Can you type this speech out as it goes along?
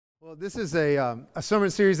Well, this is a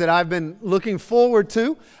sermon series that I've been looking forward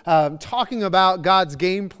to, talking about God's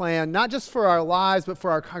game plan, not just for our lives, but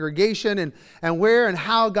for our congregation and where and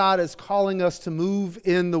how God is calling us to move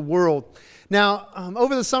in the world. Now,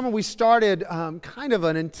 over the summer, we started kind of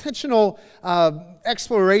an intentional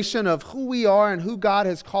exploration of who we are and who God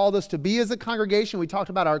has called us to be as a congregation. We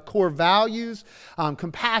talked about our core values,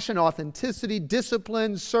 compassion, authenticity,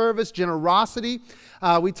 discipline, service, generosity.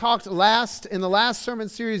 We talked in the last sermon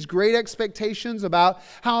series, Great Expectations, about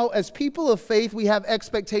how as people of faith, we have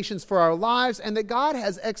expectations for our lives and that God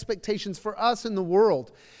has expectations for us in the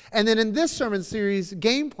world. And then in this sermon series,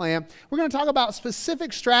 Game Plan, we're going to talk about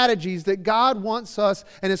specific strategies that God wants us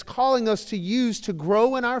and is calling us to use to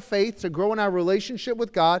grow in our faith, to grow in our relationship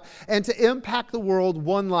with God, and to impact the world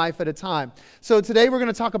one life at a time. So today we're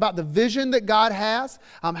going to talk about the vision that God has,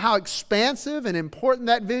 how expansive and important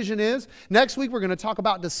that vision is. Next week we're going to talk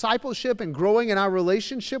about discipleship and growing in our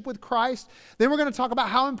relationship with Christ. Then we're going to talk about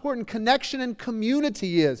how important connection and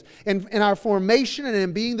community is in our formation and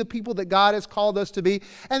in being the people that God has called us to be.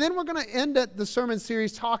 And then we're going to end the sermon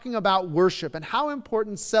series talking about worship and how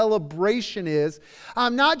important celebration is,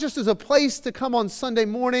 not just as a place to come on Sunday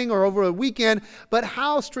morning or over a weekend, but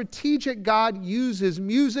how strategic God uses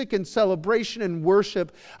music and celebration and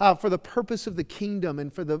worship for the purpose of the kingdom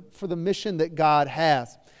and for the mission that God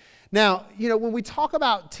has. Now, when we talk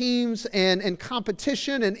about teams and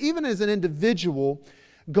competition, and even as an individual,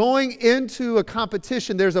 going into a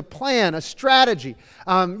competition, there's a plan, a strategy.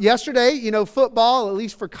 Yesterday, football, at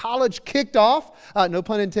least for college, kicked off, no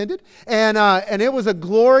pun intended. And it was a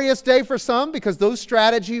glorious day for some because those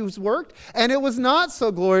strategies worked. And it was not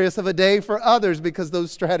so glorious of a day for others because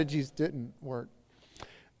those strategies didn't work.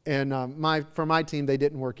 And for my team, they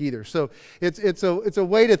didn't work either. So it's a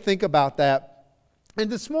way to think about that. And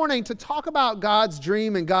this morning, to talk about God's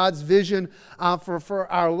dream and God's vision for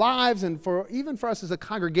our lives and even for us as a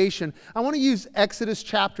congregation, I want to use Exodus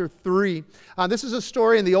chapter 3. This is a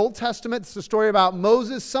story in the Old Testament. It's a story about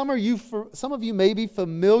Moses. Some of you may be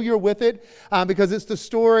familiar with it because it's the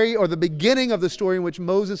story or the beginning of the story in which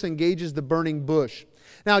Moses engages the burning bush.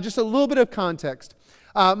 Now, just a little bit of context.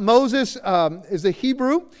 Moses is a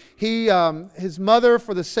Hebrew. His mother,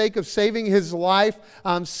 for the sake of saving his life,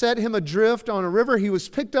 set him adrift on a river. He was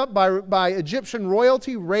picked up by Egyptian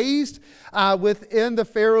royalty, raised within the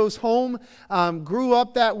Pharaoh's home, grew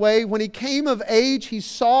up that way. When he came of age, he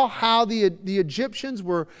saw how the Egyptians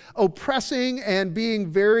were oppressing and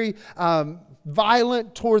being very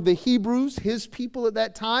violent toward the Hebrews, his people at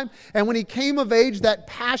that time. And when he came of age, that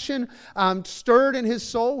passion stirred in his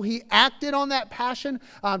soul. He acted on that passion,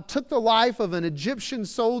 took the life of an Egyptian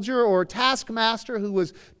soldier or taskmaster who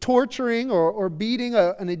was torturing or beating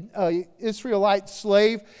an Israelite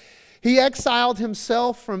slave. He exiled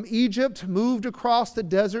himself from Egypt, moved across the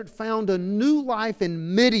desert, found a new life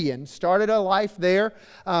in Midian, started a life there,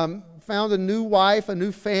 found a new wife, a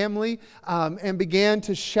new family, and began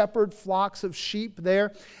to shepherd flocks of sheep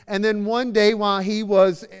there. And then one day while he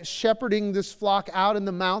was shepherding this flock out in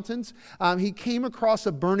the mountains, he came across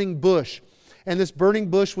a burning bush. And this burning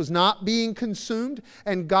bush was not being consumed.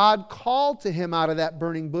 And God called to him out of that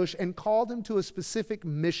burning bush and called him to a specific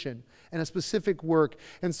mission and a specific work.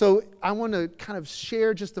 And so I want to kind of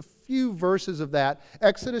share just a few verses of that.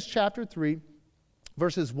 Exodus chapter 3.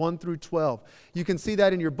 Verses 1 through 12. You can see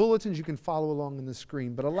that in your bulletins. You can follow along on the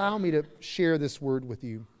screen. But allow me to share this word with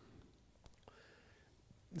you.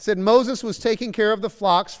 It said, Moses was taking care of the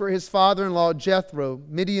flocks for his father-in-law Jethro,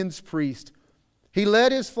 Midian's priest. He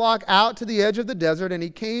led his flock out to the edge of the desert, and he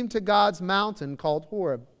came to God's mountain called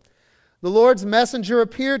Horeb. The Lord's messenger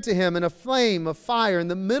appeared to him in a flame of fire in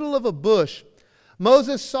the middle of a bush.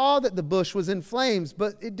 Moses saw that the bush was in flames,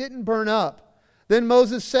 but it didn't burn up. Then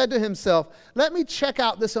Moses said to himself, let me check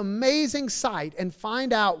out this amazing sight and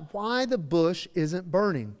find out why the bush isn't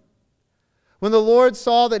burning. When the Lord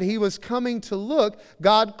saw that he was coming to look,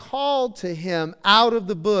 God called to him out of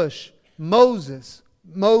the bush, Moses,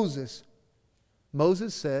 Moses.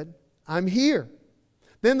 Moses said, I'm here.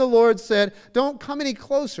 Then the Lord said, don't come any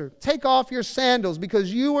closer. Take off your sandals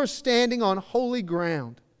because you are standing on holy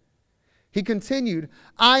ground. He continued,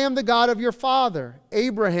 I am the God of your father,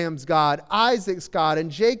 Abraham's God, Isaac's God, and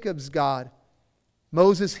Jacob's God.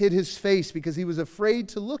 Moses hid his face because he was afraid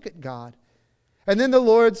to look at God. And then the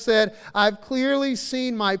Lord said, I've clearly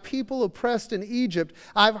seen my people oppressed in Egypt.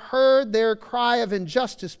 I've heard their cry of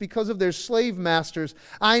injustice because of their slave masters.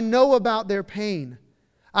 I know about their pain.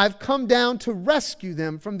 I've come down to rescue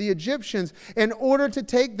them from the Egyptians in order to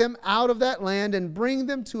take them out of that land and bring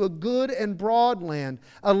them to a good and broad land,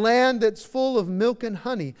 a land that's full of milk and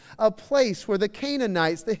honey, a place where the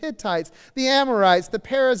Canaanites, the Hittites, the Amorites, the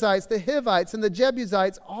Perizzites, the Hivites, and the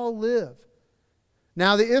Jebusites all live.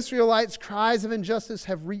 Now the Israelites' cries of injustice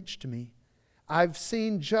have reached me. I've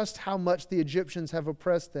seen just how much the Egyptians have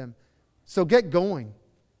oppressed them. So get going.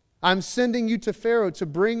 I'm sending you to Pharaoh to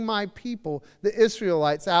bring my people, the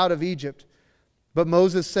Israelites, out of Egypt. But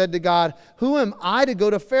Moses said to God, who am I to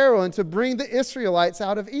go to Pharaoh and to bring the Israelites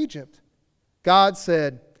out of Egypt? God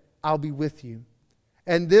said, I'll be with you.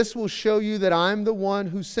 And this will show you that I'm the one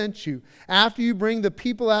who sent you. After you bring the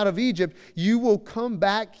people out of Egypt, you will come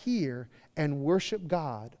back here and worship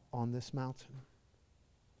God on this mountain.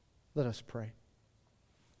 Let us pray.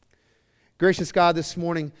 Gracious God, this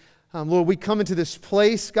morning, Lord, we come into this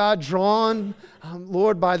place, God, drawn,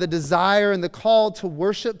 Lord, by the desire and the call to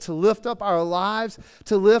worship, to lift up our lives,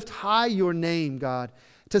 to lift high your name, God,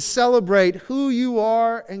 to celebrate who you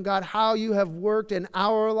are and, God, how you have worked in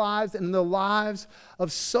our lives and in the lives of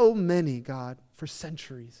so many, God, for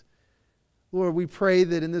centuries. Lord, we pray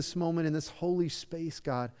that in this moment, in this holy space,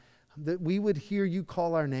 God, that we would hear you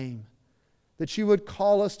call our name, that you would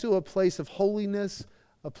call us to a place of holiness,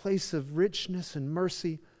 a place of richness and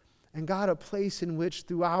mercy, and God, a place in which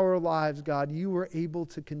through our lives, God, you were able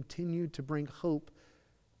to continue to bring hope,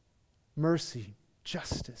 mercy,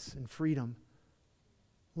 justice, and freedom.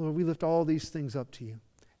 Lord, we lift all these things up to you,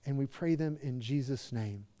 and we pray them in Jesus'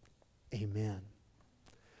 name. Amen.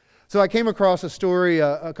 So I came across a story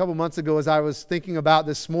a couple months ago as I was thinking about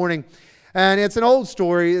this morning, and it's an old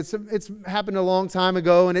story. It's happened a long time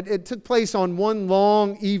ago, and it took place on one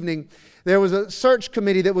long evening. There was a search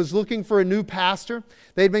committee that was looking for a new pastor.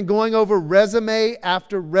 They'd been going over resume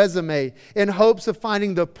after resume in hopes of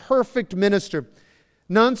finding the perfect minister.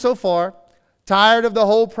 None so far. Tired of the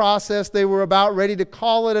whole process, they were about ready to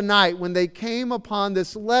call it a night when they came upon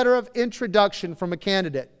this letter of introduction from a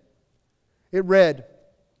candidate. It read,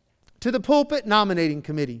 "To the Pulpit Nominating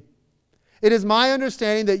Committee, it is my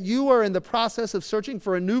understanding that you are in the process of searching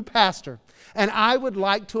for a new pastor, and I would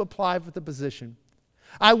like to apply for the position.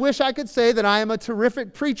 I wish I could say that I am a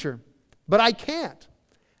terrific preacher, but I can't.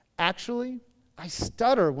 Actually, I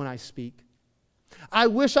stutter when I speak. I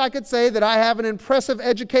wish I could say that I have an impressive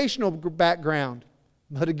educational background,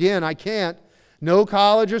 but again, I can't. No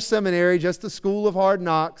college or seminary, just the school of hard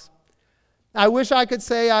knocks. I wish I could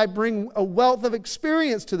say I bring a wealth of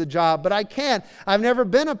experience to the job, but I can't. I've never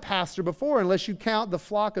been a pastor before unless you count the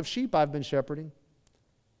flock of sheep I've been shepherding.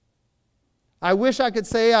 I wish I could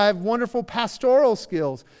say I have wonderful pastoral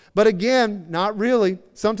skills, but again, not really.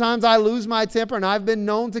 Sometimes I lose my temper and I've been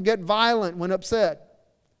known to get violent when upset.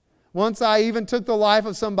 Once I even took the life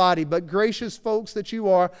of somebody, but gracious folks that you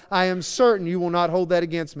are, I am certain you will not hold that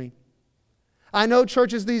against me. I know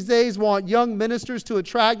churches these days want young ministers to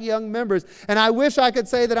attract young members, and I wish I could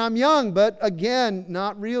say that I'm young, but again,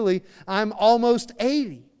 not really. I'm almost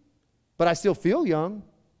 80, but I still feel young.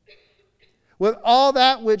 With all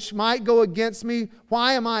that which might go against me,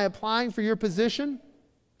 why am I applying for your position?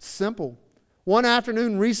 Simple. One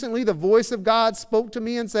afternoon recently, the voice of God spoke to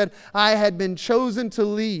me and said, I had been chosen to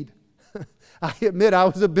lead. I admit I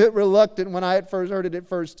was a bit reluctant when I had first heard it at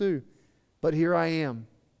first too, but here I am.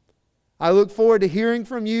 I look forward to hearing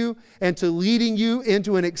from you and to leading you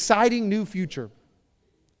into an exciting new future.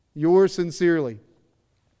 Yours sincerely.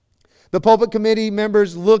 The pulpit committee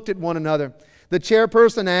members looked at one another. The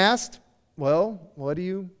chairperson asked, well, what do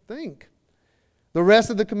you think? The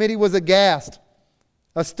rest of the committee was aghast.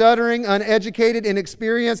 A stuttering, uneducated,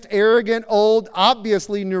 inexperienced, arrogant, old,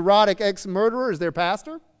 obviously neurotic ex-murderer is their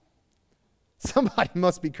pastor? Somebody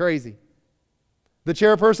must be crazy. The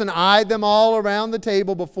chairperson eyed them all around the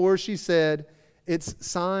table before she said, it's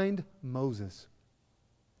signed Moses.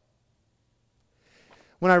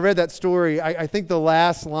 When I read that story, I think the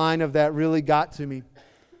last line of that really got to me.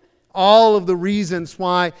 All of the reasons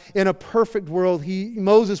why in a perfect world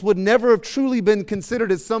Moses would never have truly been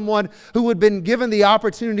considered as someone who had been given the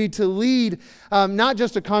opportunity to lead not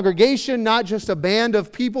just a congregation, not just a band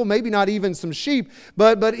of people, maybe not even some sheep,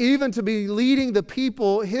 but even to be leading the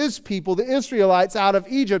people, his people, the Israelites out of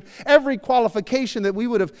Egypt. Every qualification that we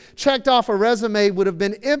would have checked off a resume would have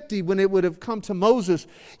been empty when it would have come to Moses.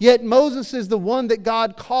 Yet Moses is the one that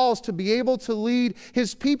God calls to be able to lead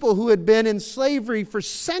his people who had been in slavery for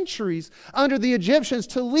centuries under the Egyptians,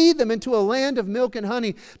 to lead them into a land of milk and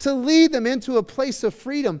honey, to lead them into a place of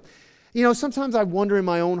freedom. You know, sometimes I wonder in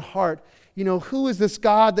my own heart, who is this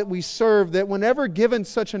God that we serve, that whenever given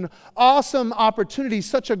such an awesome opportunity,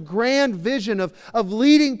 such a grand vision of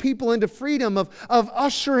leading people into freedom, of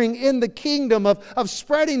ushering in the kingdom, of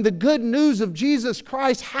spreading the good news of Jesus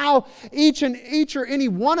Christ, how each or any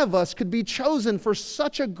one of us could be chosen for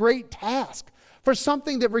such a great task, for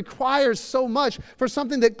something that requires so much, for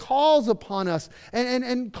something that calls upon us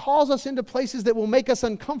and calls us into places that will make us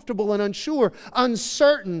uncomfortable and unsure,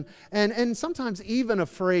 uncertain, and sometimes even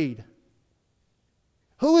afraid.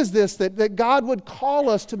 Who is this that God would call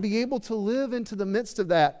us to be able to live into the midst of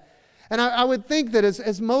that? And I would think that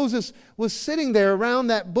as Moses was sitting there around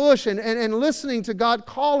that bush and listening to God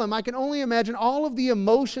call him, I can only imagine all of the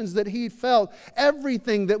emotions that he felt,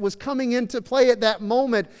 everything that was coming into play at that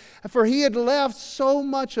moment. For he had left so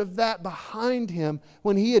much of that behind him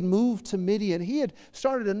when he had moved to Midian. He had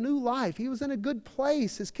started a new life. He was in a good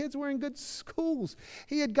place. His kids were in good schools.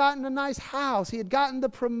 He had gotten a nice house. He had gotten the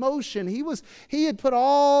promotion. He had put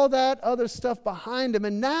all that other stuff behind him,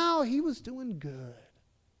 and now he was doing good.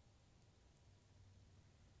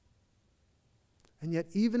 And yet,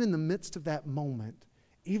 even in the midst of that moment,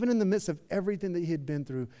 even in the midst of everything that he had been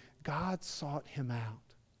through, God sought him out.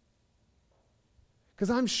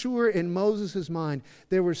 Because I'm sure in Moses' mind,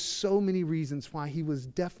 there were so many reasons why he was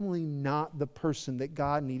definitely not the person that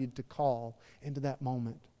God needed to call into that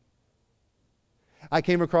moment. I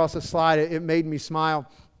came across a slide. It made me smile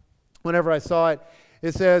whenever I saw it.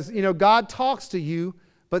 It says, God talks to you,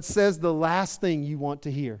 but says the last thing you want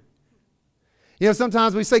to hear.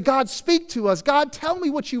 Sometimes we say, God, speak to us. God, tell me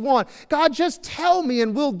what you want. God, just tell me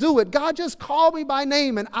and we'll do it. God, just call me by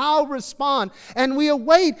name and I'll respond. And we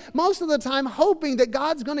await most of the time hoping that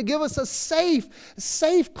God's going to give us a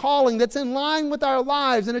safe calling that's in line with our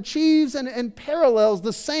lives and achieves and parallels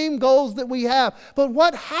the same goals that we have. But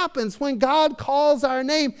what happens when God calls our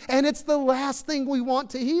name and it's the last thing we want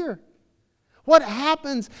to hear? What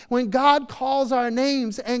happens when God calls our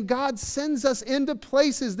names and God sends us into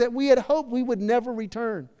places that we had hoped we would never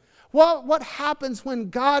return? What happens when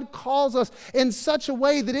God calls us in such a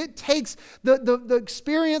way that it takes the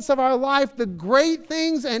experience of our life, the great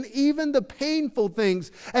things and even the painful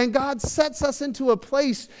things, and God sets us into a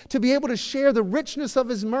place to be able to share the richness of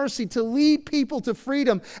His mercy, to lead people to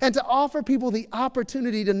freedom, and to offer people the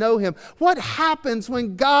opportunity to know Him? What happens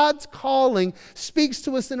when God's calling speaks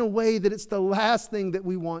to us in a way that it's the last thing that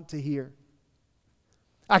we want to hear?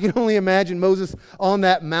 I can only imagine Moses on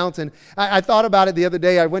that mountain. I thought about it the other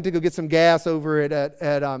day. I went to go get some gas over at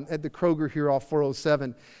the Kroger here off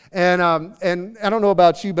 407. And I don't know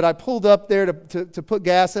about you, but I pulled up there to put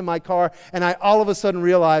gas in my car, and I all of a sudden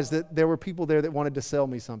realized that there were people there that wanted to sell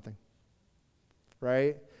me something.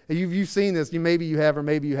 Right? You've seen this. Maybe you have or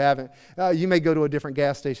maybe you haven't. You may go to a different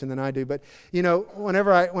gas station than I do. But, when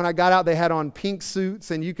I got out, they had on pink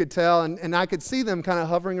suits, and you could tell. And I could see them kind of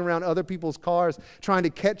hovering around other people's cars, trying to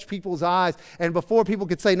catch people's eyes. And before people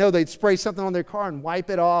could say no, they'd spray something on their car and wipe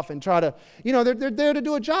it off and try to, they're there to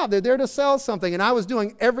do a job. They're there to sell something. And I was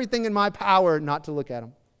doing everything in my power not to look at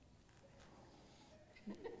them.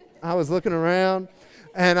 I was looking around.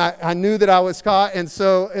 And I knew that I was caught, and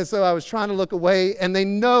so I was trying to look away, and they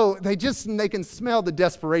can smell the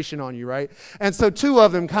desperation on you, right? And so two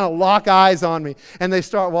of them kind of lock eyes on me, and they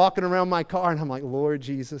start walking around my car, and I'm like, Lord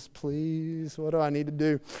Jesus, please, what do I need to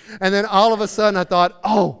do? And then all of a sudden I thought,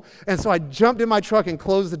 and so I jumped in my truck and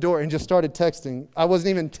closed the door and just started texting. I wasn't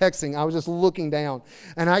even texting, I was just looking down,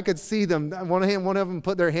 and I could see them. One of them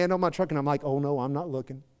put their hand on my truck, and I'm like, oh no, I'm not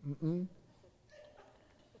looking. Mm-mm.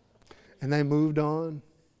 And they moved on.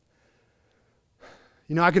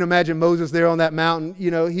 I can imagine Moses there on that mountain. He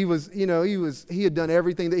had done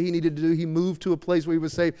everything that he needed to do. He moved to a place where he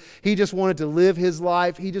was safe. He just wanted to live his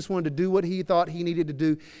life. He just wanted to do what he thought he needed to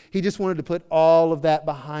do. He just wanted to put all of that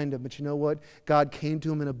behind him. But you know what? God came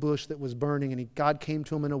to him in a bush that was burning, and God came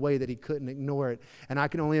to him in a way that he couldn't ignore it. And I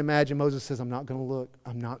can only imagine Moses says, I'm not going to look.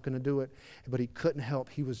 I'm not going to do it. But he couldn't help.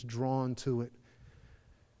 He was drawn to it.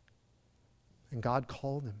 And God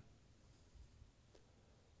called him.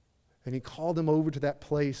 And He called him over to that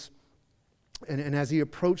place. And as he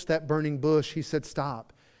approached that burning bush, He said,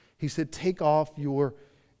 stop. He said, take off your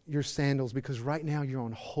sandals, because right now you're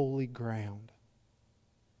on holy ground.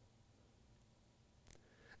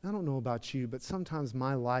 I don't know about you, but sometimes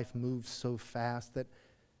my life moves so fast that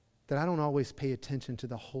I don't always pay attention to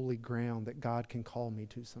the holy ground that God can call me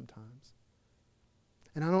to sometimes.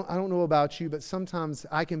 And I don't know about you, but sometimes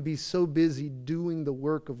I can be so busy doing the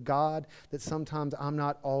work of God that sometimes I'm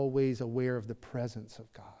not always aware of the presence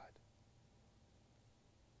of God.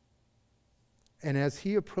 And as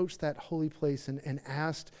he approached that holy place and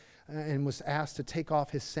asked and was asked to take off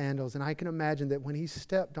his sandals. And I can imagine that when he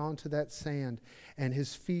stepped onto that sand and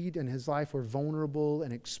his feet and his life were vulnerable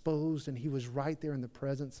and exposed and he was right there in the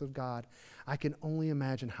presence of God, I can only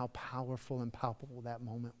imagine how powerful and palpable that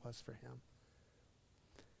moment was for him.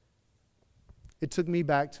 It took me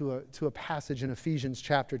back to a passage in Ephesians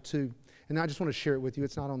chapter 2. And I just want to share it with you.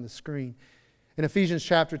 It's not on the screen. In Ephesians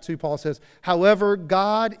chapter 2, Paul says, "However,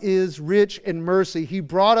 God is rich in mercy. He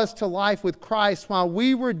brought us to life with Christ while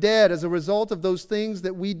we were dead as a result of those things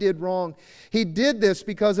that we did wrong. He did this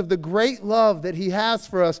because of the great love that He has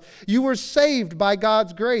for us. You were saved by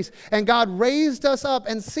God's grace, and God raised us up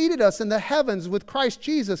and seated us in the heavens with Christ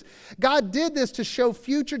Jesus. God did this to show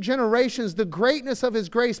future generations the greatness of His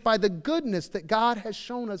grace by the goodness that God has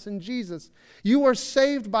shown us in Jesus. You are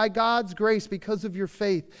saved by God's grace because of your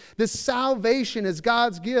faith. This salvation is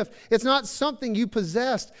God's gift. It's not something you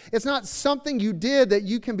possessed. It's not something you did that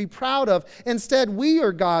you can be proud of. Instead, we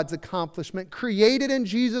are God's accomplishment, created in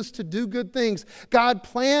Jesus to do good things. God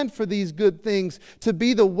planned for these good things to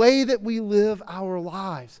be the way that we live our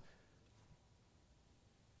lives.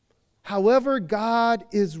 However, God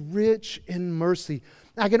is rich in mercy."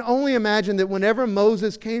 I can only imagine that whenever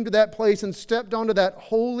Moses came to that place and stepped onto that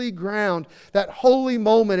holy ground, that holy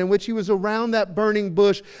moment in which he was around that burning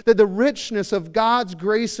bush, that the richness of God's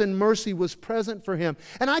grace and mercy was present for him.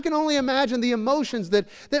 And I can only imagine the emotions that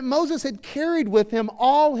Moses had carried with him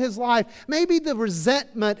all his life. Maybe the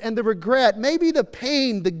resentment and the regret, maybe the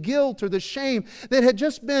pain, the guilt, or the shame that had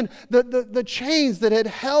just been the chains that had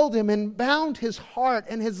held him and bound his heart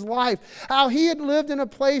and his life. How he had lived in a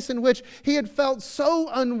place in which he had felt so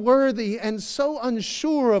unworthy and so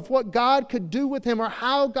unsure of what God could do with him or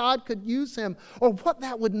how God could use him or what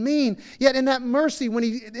that would mean. Yet in that mercy,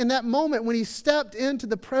 in that moment when he stepped into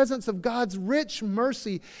the presence of God's rich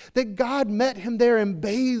mercy, that God met him there and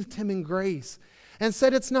bathed him in grace and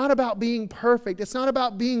said, it's not about being perfect. It's not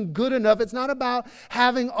about being good enough. It's not about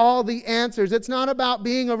having all the answers. It's not about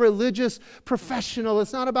being a religious professional.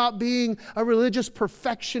 It's not about being a religious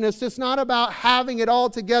perfectionist. It's not about having it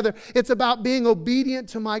all together. It's about being obedient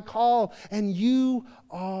to my call, and you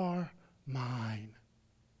are mine.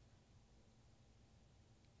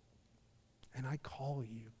 And I call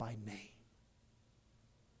you by name.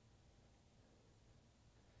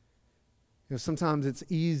 Sometimes it's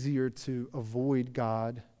easier to avoid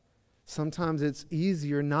God. Sometimes it's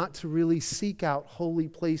easier not to really seek out holy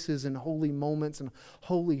places and holy moments and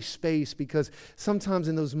holy space, because sometimes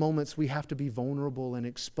in those moments we have to be vulnerable and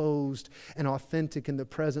exposed and authentic in the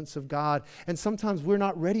presence of God. And sometimes we're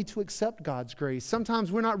not ready to accept God's grace.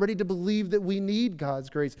 Sometimes we're not ready to believe that we need God's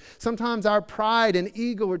grace. Sometimes our pride and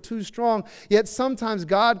ego are too strong. Yet sometimes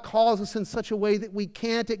God calls us in such a way that we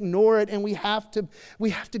can't ignore it, and we have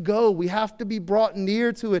to go. We have to be brought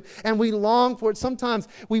near to it, and we long for it. Sometimes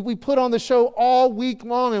we put on the show all week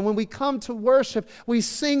long, and when we come to worship, we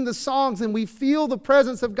sing the songs and we feel the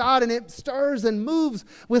presence of God, and it stirs and moves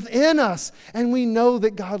within us, and we know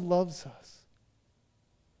that God loves us.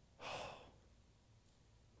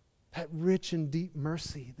 That rich and deep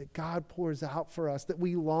mercy that God pours out for us, that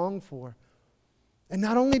we long for. And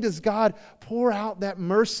not only does God pour out that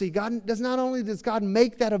mercy, not only does God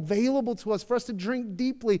make that available to us for us to drink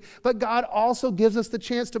deeply, but God also gives us the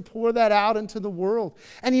chance to pour that out into the world.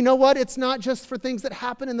 And you know what? It's not just for things that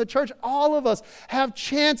happen in the church. All of us have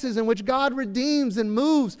chances in which God redeems and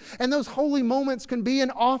moves. And those holy moments can be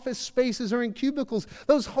in office spaces or in cubicles.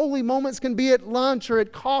 Those holy moments can be at lunch or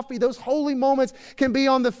at coffee. Those holy moments can be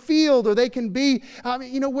on the field, or they can be,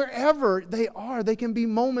 wherever they are. They can be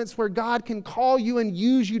moments where God can call you and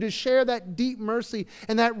use you to share that deep mercy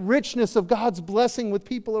and that richness of God's blessing with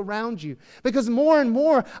people around you. Because more and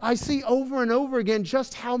more, I see over and over again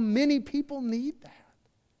just how many people need that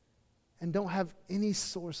and don't have any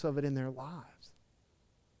source of it in their lives.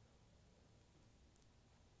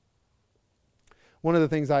 One of the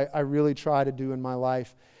things I really try to do in my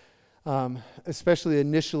life, especially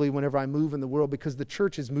initially whenever I move in the world, because the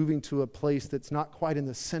church is moving to a place that's not quite in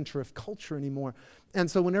the center of culture anymore. And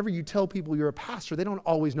so whenever you tell people you're a pastor, they don't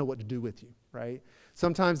always know what to do with you, right?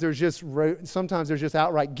 Sometimes there's just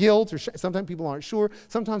outright guilt, or sometimes people aren't sure.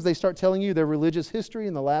 Sometimes they start telling you their religious history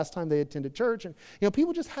and the last time they attended church. And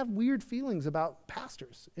people just have weird feelings about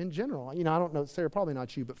pastors in general. I don't know, Sarah, probably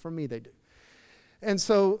not you, but for me they do. And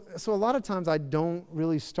so a lot of times I don't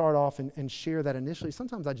really start off and share that initially.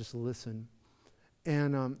 Sometimes I just listen.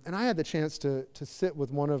 And I had the chance to sit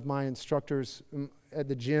with one of my instructors at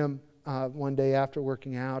the gym one day after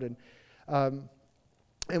working out, and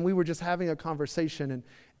we were just having a conversation,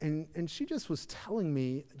 and she just was telling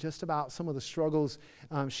me just about some of the struggles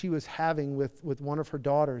she was having with one of her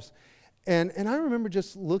daughters. And I remember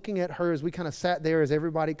just looking at her as we kind of sat there, as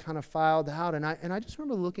everybody kind of filed out. And I just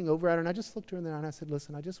remember looking over at her, and I just looked her in the eye and I said,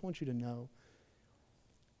 listen, I just want you to know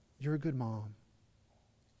you're a good mom.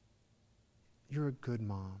 You're a good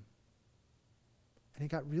mom. And it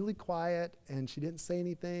got really quiet, and she didn't say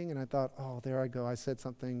anything. And I thought, oh, there I go. I said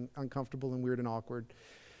something uncomfortable and weird and awkward.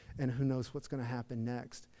 And who knows what's going to happen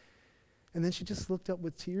next. And then she just looked up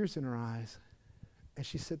with tears in her eyes. And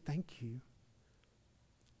she said, thank you.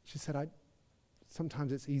 She said,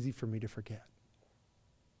 sometimes it's easy for me to forget.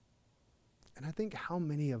 And I think how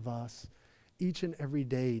many of us each and every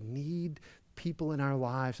day need people in our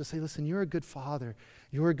lives to say, listen, you're a good father,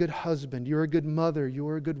 you're a good husband, you're a good mother,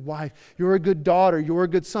 you're a good wife, you're a good daughter, you're a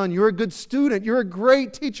good son, you're a good student, you're a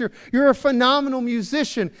great teacher, you're a phenomenal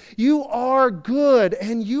musician. You are good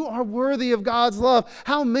and you are worthy of God's love.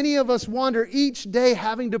 How many of us wander each day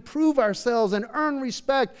having to prove ourselves and earn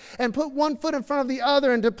respect and put one foot in front of the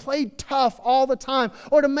other and to play tough all the time,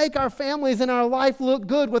 or to make our families and our life look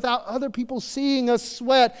good without other people seeing us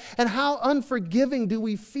sweat? And how unforgiving do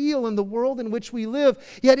we feel in the world in which we live?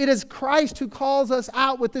 Yet it is Christ who calls us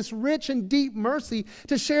out with this rich and deep mercy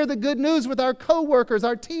to share the good news with our co-workers,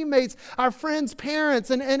 our teammates, our friends' parents,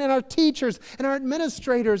 and our teachers, and our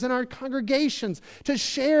administrators, and our congregations, to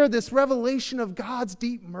share this revelation of God's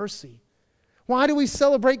deep mercy. Why do we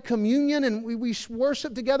celebrate communion and we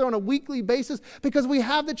worship together on a weekly basis? Because we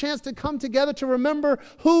have the chance to come together to remember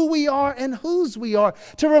who we are and whose we are.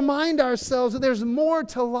 To remind ourselves that there's more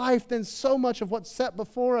to life than so much of what's set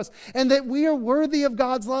before us. And that we are worthy of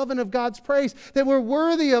God's love and of God's praise. That we're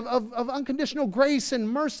worthy of unconditional grace and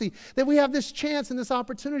mercy. That we have this chance and this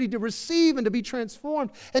opportunity to receive and to be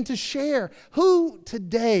transformed and to share. Who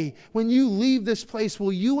today, when you leave this place,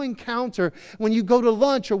 will you encounter when you go to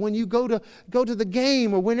lunch or when you go to the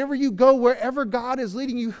game, or whenever you go, wherever God is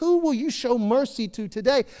leading you? Who will you show mercy to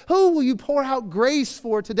today? Who will you pour out grace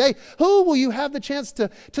for today? Who will you have the chance to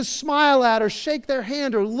smile at, or shake their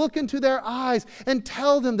hand, or look into their eyes and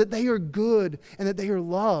tell them that they are good and that they are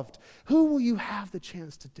loved? Who will you have the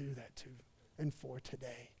chance to do that to and for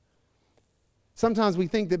today? Sometimes we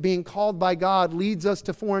think that being called by God leads us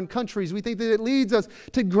to foreign countries. We think that it leads us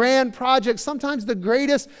to grand projects. Sometimes the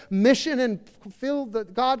greatest mission and field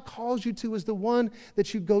that God calls you to is the one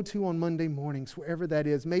that you go to on Monday mornings, wherever that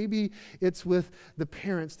is. Maybe it's with the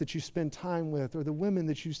parents that you spend time with, or the women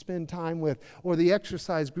that you spend time with, or the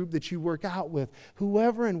exercise group that you work out with.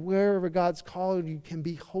 Whoever and wherever God's called you can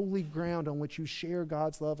be holy ground on which you share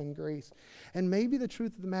God's love and grace. And maybe the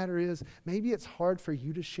truth of the matter is, maybe it's hard for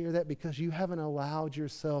you to share that because you haven't allowed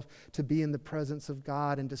yourself to be in the presence of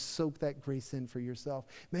God and to soak that grace in for yourself.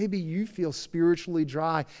 Maybe you feel spiritually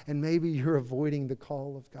dry, and maybe you're avoiding the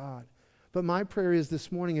call of God. But my prayer is this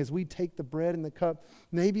morning, as we take the bread and the cup,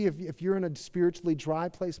 maybe if you're in a spiritually dry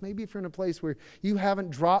place, maybe if you're in a place where you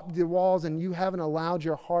haven't dropped the walls and you haven't allowed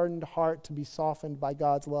your hardened heart to be softened by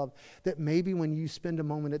God's love, that maybe when you spend a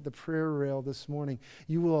moment at the prayer rail this morning,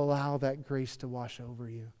 you will allow that grace to wash over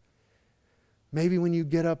you. Maybe when you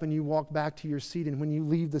get up and you walk back to your seat, and when you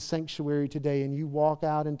leave the sanctuary today and you walk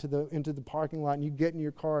out into the parking lot and you get in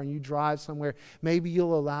your car and you drive somewhere, maybe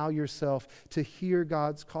you'll allow yourself to hear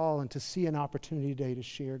God's call and to see an opportunity today to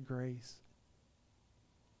share grace.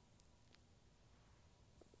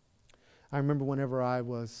 I remember when I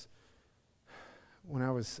was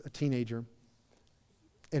a teenager,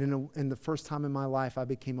 and in the first time in my life I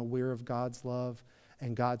became aware of God's love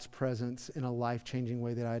and God's presence in a life-changing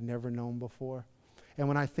way that I had never known before. And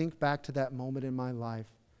when I think back to that moment in my life,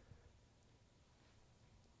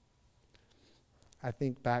 I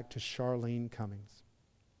think back to Charlene Cummings.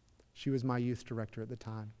 She was my youth director at the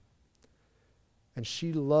time. And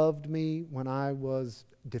she loved me when I was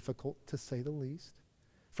difficult, to say the least.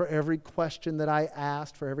 For every question that I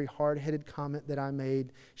asked, for every hard-headed comment that I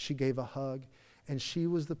made, she gave a hug. And she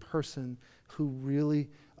was the person who really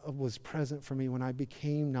was present for me when I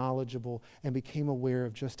became knowledgeable and became aware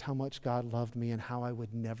of just how much God loved me and how I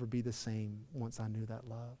would never be the same once I knew that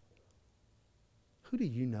love. Who do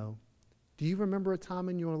you know? Do you remember a time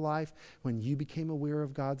in your life when you became aware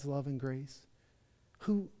of God's love and grace?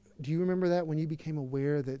 Do you remember that, when you became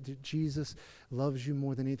aware that Jesus loves you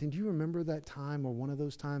more than anything? Do you remember that time, or one of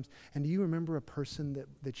those times? And do you remember a person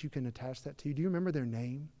that you can attach that to? Do you remember their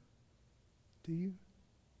name? Do you?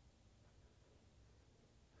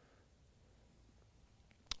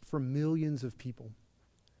 For millions of people,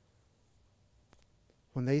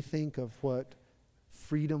 when they think of what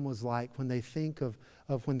freedom was like, when they think of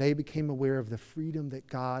when they became aware of the freedom that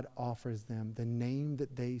God offers them, the name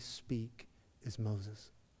that they speak is Moses.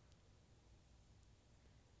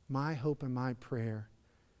 My hope and my prayer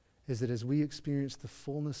is that as we experience the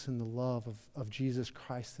fullness and the love of Jesus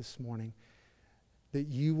Christ this morning, that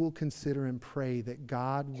you will consider and pray that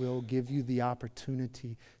God will give you the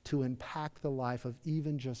opportunity to impact the life of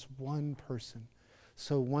even just one person.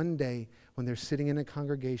 So one day when they're sitting in a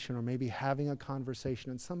congregation or maybe having a conversation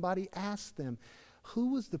and somebody asks them,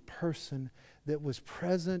 who was the person that was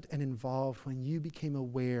present and involved when you became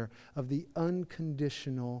aware of the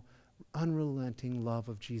unconditional, unrelenting love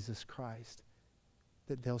of Jesus Christ?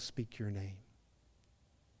 That they'll speak your name.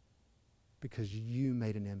 Because you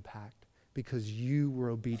made an impact. Because you were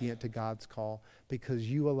obedient to God's call, because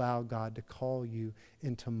you allowed God to call you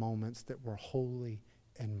into moments that were holy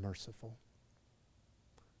and merciful.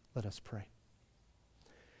 Let us pray.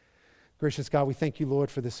 Gracious God, we thank you, Lord,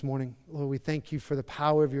 for this morning. Lord, we thank you for the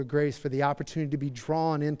power of your grace, for the opportunity to be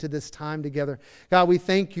drawn into this time together. God, we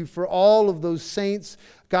thank you for all of those saints,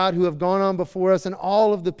 God, who have gone on before us, and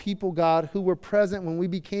all of the people, God, who were present when we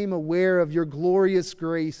became aware of your glorious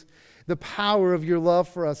grace, the power of your love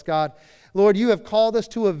for us, God. Lord, you have called us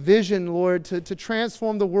to a vision, Lord, to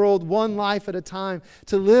transform the world one life at a time,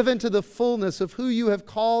 to live into the fullness of who you have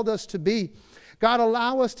called us to be. God,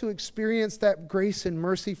 allow us to experience that grace and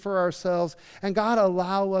mercy for ourselves. And God,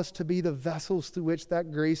 allow us to be the vessels through which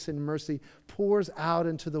that grace and mercy pours out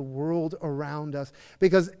into the world around us.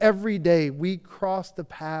 Because every day we cross the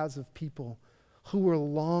paths of people who are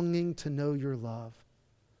longing to know your love,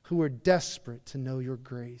 who are desperate to know your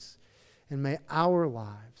grace. And may our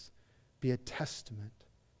lives be a testament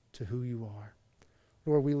to who you are.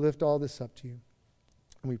 Lord, we lift all this up to you.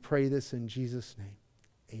 And we pray this in Jesus' name.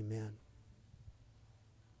 Amen.